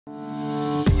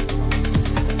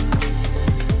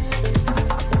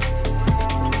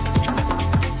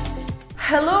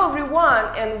Hello everyone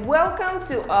and welcome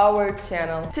to our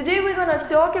channel. Today we're gonna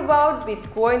talk about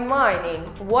Bitcoin mining.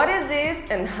 What is this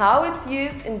and how it's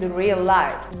used in the real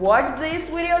life. Watch this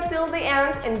video till the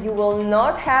end and you will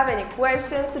not have any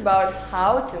questions about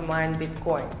how to mine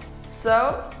Bitcoins.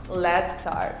 So let's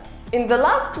start. In the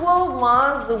last 12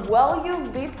 months, the value of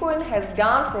Bitcoin has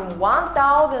gone from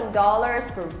 $1,000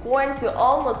 per coin to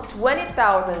almost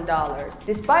 $20,000.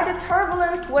 Despite a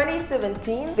turbulent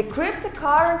 2017, the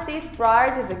cryptocurrency's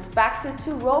price is expected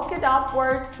to rocket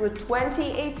upwards through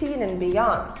 2018 and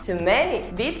beyond. To many,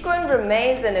 Bitcoin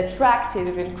remains an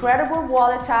attractive, incredibly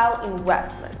volatile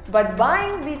investment. But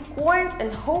buying Bitcoins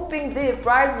and hoping the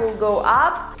price will go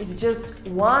up is just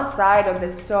one side of the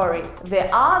story. The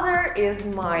other is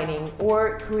mining,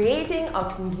 or creating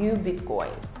of new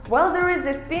Bitcoins. While there is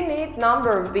a finite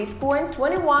number of Bitcoin,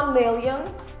 21 million,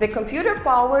 the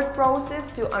computer-powered process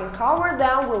to uncover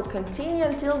them will continue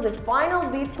until the final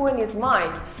Bitcoin is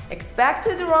mined,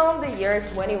 expected around the year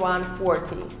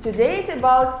 2140. To date,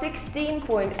 about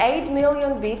 16.8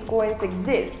 million Bitcoins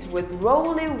exist, with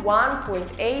roughly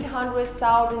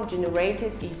 1,800,000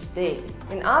 generated each day.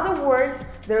 In other words,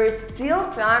 there is still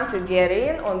time to get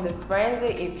in on the frenzy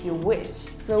if you wish.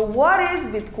 So what is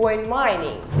Bitcoin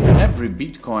mining? Every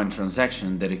Bitcoin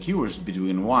transaction that occurs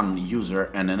between one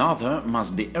user and another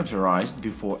must be authorized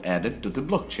before added to the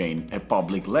blockchain, a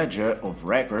public ledger of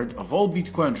record of all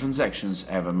Bitcoin transactions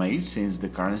ever made since the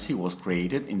currency was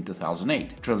created in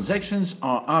 2008. Transactions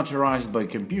are authorized by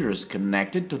computers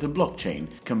connected to the blockchain,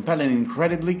 compelling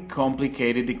incredibly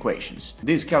complicated equations.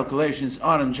 These calculations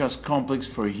aren't just complex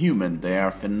for a human, they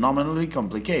are phenomenally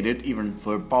complicated even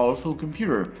for a powerful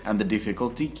computer, and the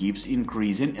difficulty keeps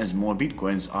increasing as more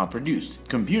Bitcoins are produced.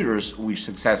 Computers which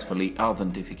successfully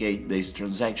authenticate these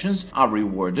transactions are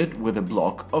rewarded with a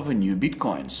block of a new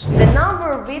Bitcoins. The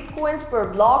number of Bitcoins per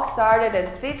block started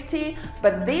at 50,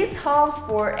 but this halves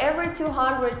for every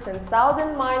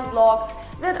 210,000 mined blocks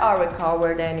that are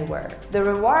recovered anywhere. The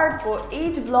reward for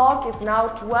each block is now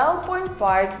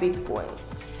 12.5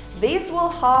 Bitcoins. This will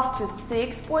halve to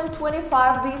 6.25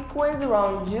 Bitcoins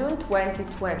around June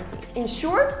 2020. In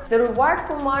short, the reward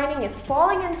for mining is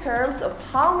falling in terms of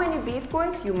how many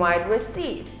Bitcoins you might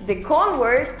receive. The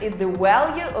converse is the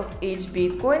value of each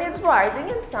Bitcoin is rising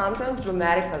and sometimes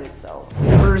dramatically so.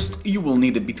 First, you will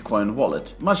need a Bitcoin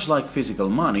wallet. Much like physical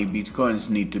money, Bitcoins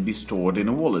need to be stored in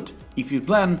a wallet. If you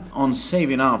plan on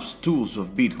saving up stools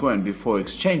of Bitcoin before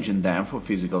exchanging them for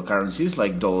physical currencies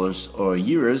like dollars or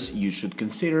euros, you should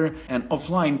consider an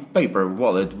offline paper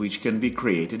wallet which can be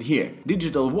created here.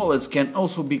 Digital wallets can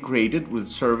also be created with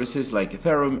services like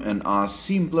Ethereum and are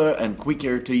simpler and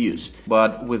quicker to use.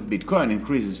 But with Bitcoin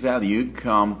increases value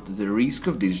comes the risk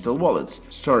of digital wallets,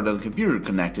 stored on a computer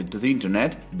connected to the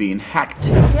internet, being hacked.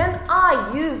 Can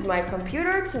I use my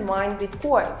computer to mine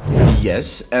Bitcoin?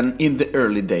 Yes, and in the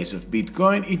early days of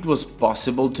Bitcoin, it was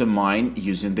possible to mine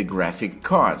using the graphic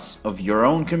cards of your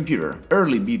own computer.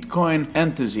 Early Bitcoin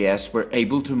enthusiasts were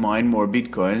able to mine more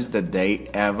Bitcoins than they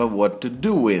ever what to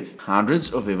do with, hundreds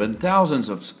of even thousands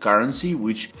of currency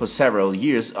which for several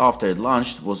years after it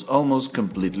launched was almost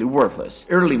completely worthless.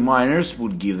 Early miners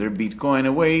would give their Bitcoin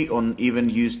away or even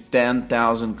use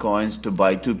 10,000 coins to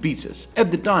buy 2 pizzas. At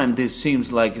the time this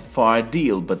seems like a fair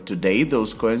deal, but today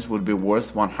those coins would be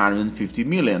worth 150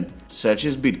 million. Such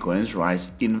as Bitcoins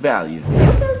rise in value.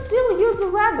 You can still use a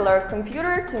regular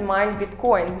computer to mine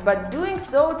Bitcoins, but doing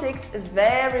so takes a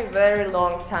very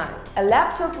long time. A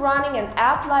laptop running an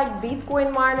app like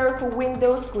Bitcoin Miner for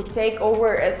Windows could take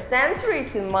over a century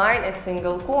to mine a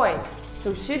single coin.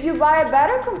 So should you buy a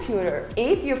better computer?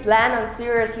 If you plan on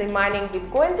seriously mining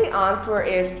Bitcoin, the answer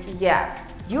is yes.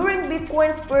 During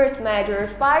Bitcoin's first major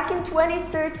spike in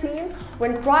 2013,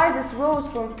 when prices rose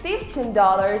from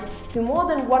 $15 to more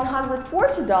than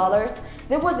 $140,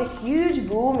 there was a huge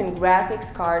boom in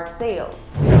graphics card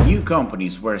sales. New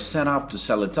companies were set up to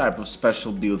sell a type of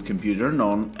special built computer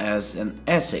known as an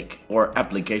ASIC, or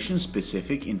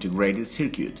Application-Specific Integrated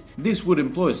Circuit. This would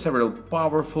employ several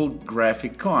powerful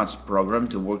graphic cards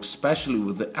programmed to work specially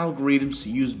with the algorithms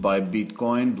used by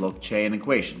Bitcoin blockchain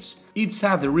equations. It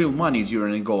had the real money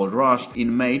during a gold rush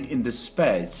made in the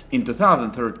space. In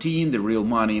 2013, the real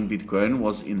money in Bitcoin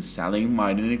was in selling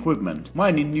mining equipment.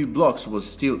 Mining new blocks was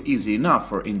still easy enough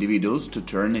for individuals to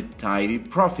turn a tidy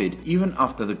profit, even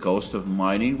after the cost of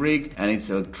mining rig and its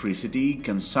electricity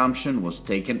consumption was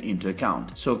taken into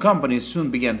account. So companies soon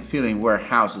began filling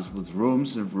warehouses with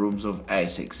rooms and rooms of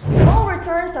ASICs. Small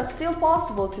returns are still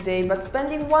possible today, but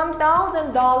spending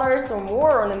 $1,000 or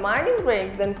more on a mining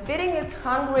rig, then feeding its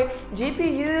hungry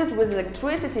GPUs with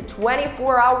electricity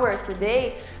 24 hours a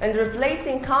day, and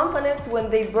replacing components when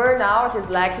they burn out is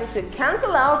likely to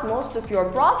cancel out most of your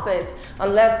profit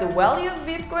unless the value of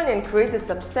Bitcoin increases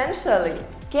substantially.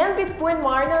 Can Bitcoin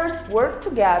miners work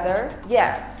together?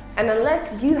 Yes. And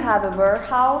unless you have a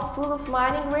warehouse full of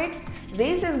mining rigs,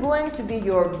 this is going to be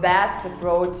your best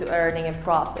approach to earning a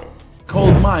profit.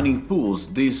 Called mining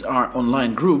pools, these are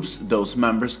online groups. Those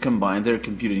members combine their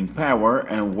computing power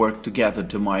and work together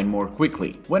to mine more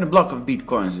quickly. When a block of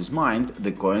bitcoins is mined,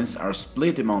 the coins are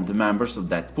split among the members of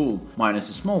that pool, minus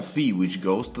a small fee which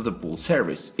goes to the pool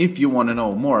service. If you want to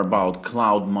know more about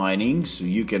cloud mining, so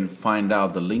you can find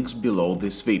out the links below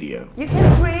this video. You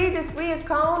can create a free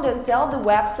account and tell the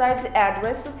website the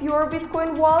address of your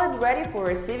Bitcoin wallet ready for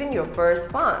receiving your first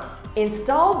funds.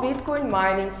 Install Bitcoin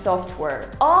mining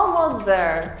software. Almost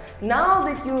there. Now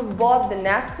that you've bought the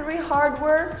necessary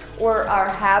hardware or are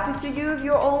happy to use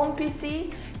your own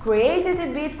PC, created a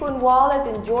Bitcoin wallet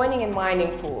and joining a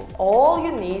mining pool. All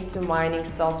you need to mining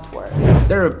software.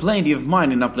 There are plenty of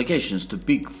mining applications to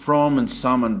pick from, and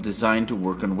some are designed to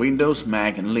work on Windows,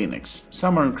 Mac and Linux.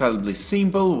 Some are incredibly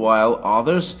simple, while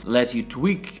others let you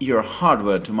tweak your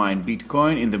hardware to mine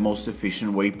Bitcoin in the most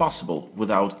efficient way possible,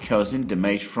 without causing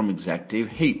damage from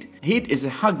excessive heat. Heat is a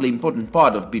hugely important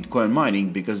part of Bitcoin mining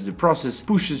because the process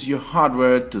pushes your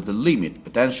hardware to the limit,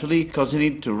 potentially causing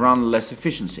it to run less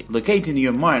efficiency. Locating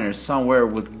your miner somewhere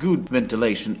with good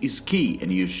ventilation is key,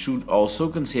 and you should also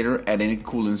consider adding a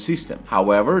cooling system.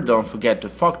 However, don't forget to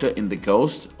factor in the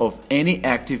cost of any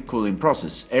active cooling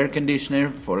process, air conditioner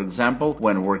for example,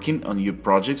 when working on your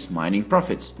project's mining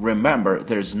profits. Remember,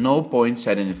 there's no point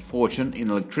setting a fortune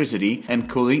in electricity and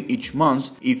cooling each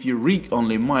month if your rig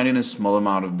only mining a small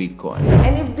amount of Bitcoin.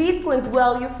 And if Bitcoin's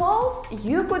value falls,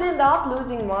 you could end up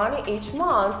losing money each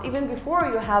month even before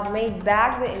you have made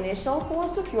back the initial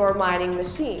cost of your mining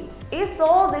machine. Is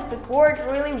all this effort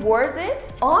really worth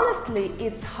it? Honestly,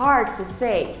 it's hard to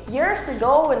say. Years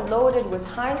ago, when loaded with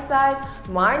hindsight,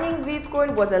 mining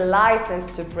Bitcoin was a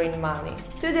license to print money.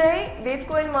 Today,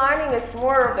 Bitcoin mining is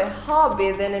more of a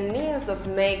hobby than a means of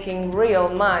making real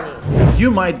money.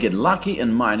 You might get lucky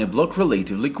and mine a block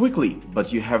relatively quickly,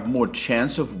 but you have more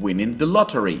chance of winning the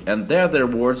lottery, and there the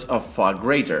rewards are far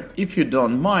greater. If you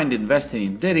don't mind investing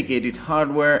in dedicated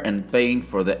hardware and paying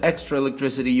for the extra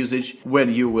electricity usage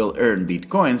when you will earn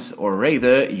bitcoins, or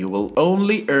rather, you will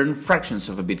only earn fractions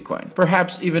of a bitcoin,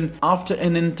 perhaps even after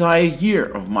an entire year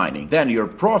of mining, then your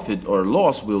profit or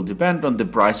loss will depend on the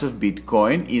price of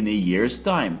bitcoin in a year's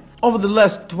time. Over the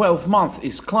last 12 months,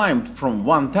 it's climbed from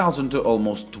 1,000 to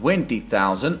almost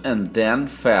 20,000 and then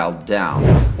fell down.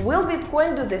 Will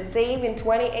Bitcoin do the same in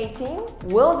 2018?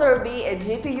 Will there be a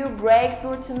GPU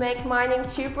breakthrough to make mining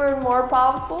cheaper and more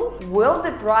powerful? Will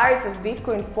the price of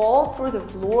Bitcoin fall through the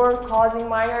floor, causing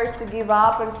miners to give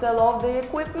up and sell off the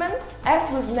equipment?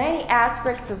 As with many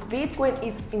aspects of Bitcoin,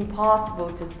 it's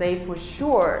impossible to say for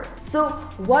sure. So,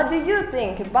 what do you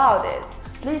think about this?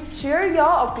 Please share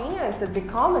your opinions in the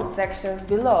comment sections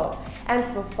below. And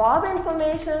for further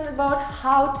information about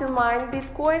how to mine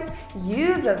Bitcoins,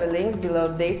 use the links below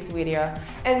this video.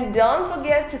 And don't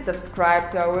forget to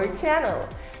subscribe to our channel.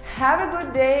 Have a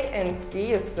good day and see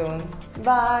you soon.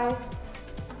 Bye!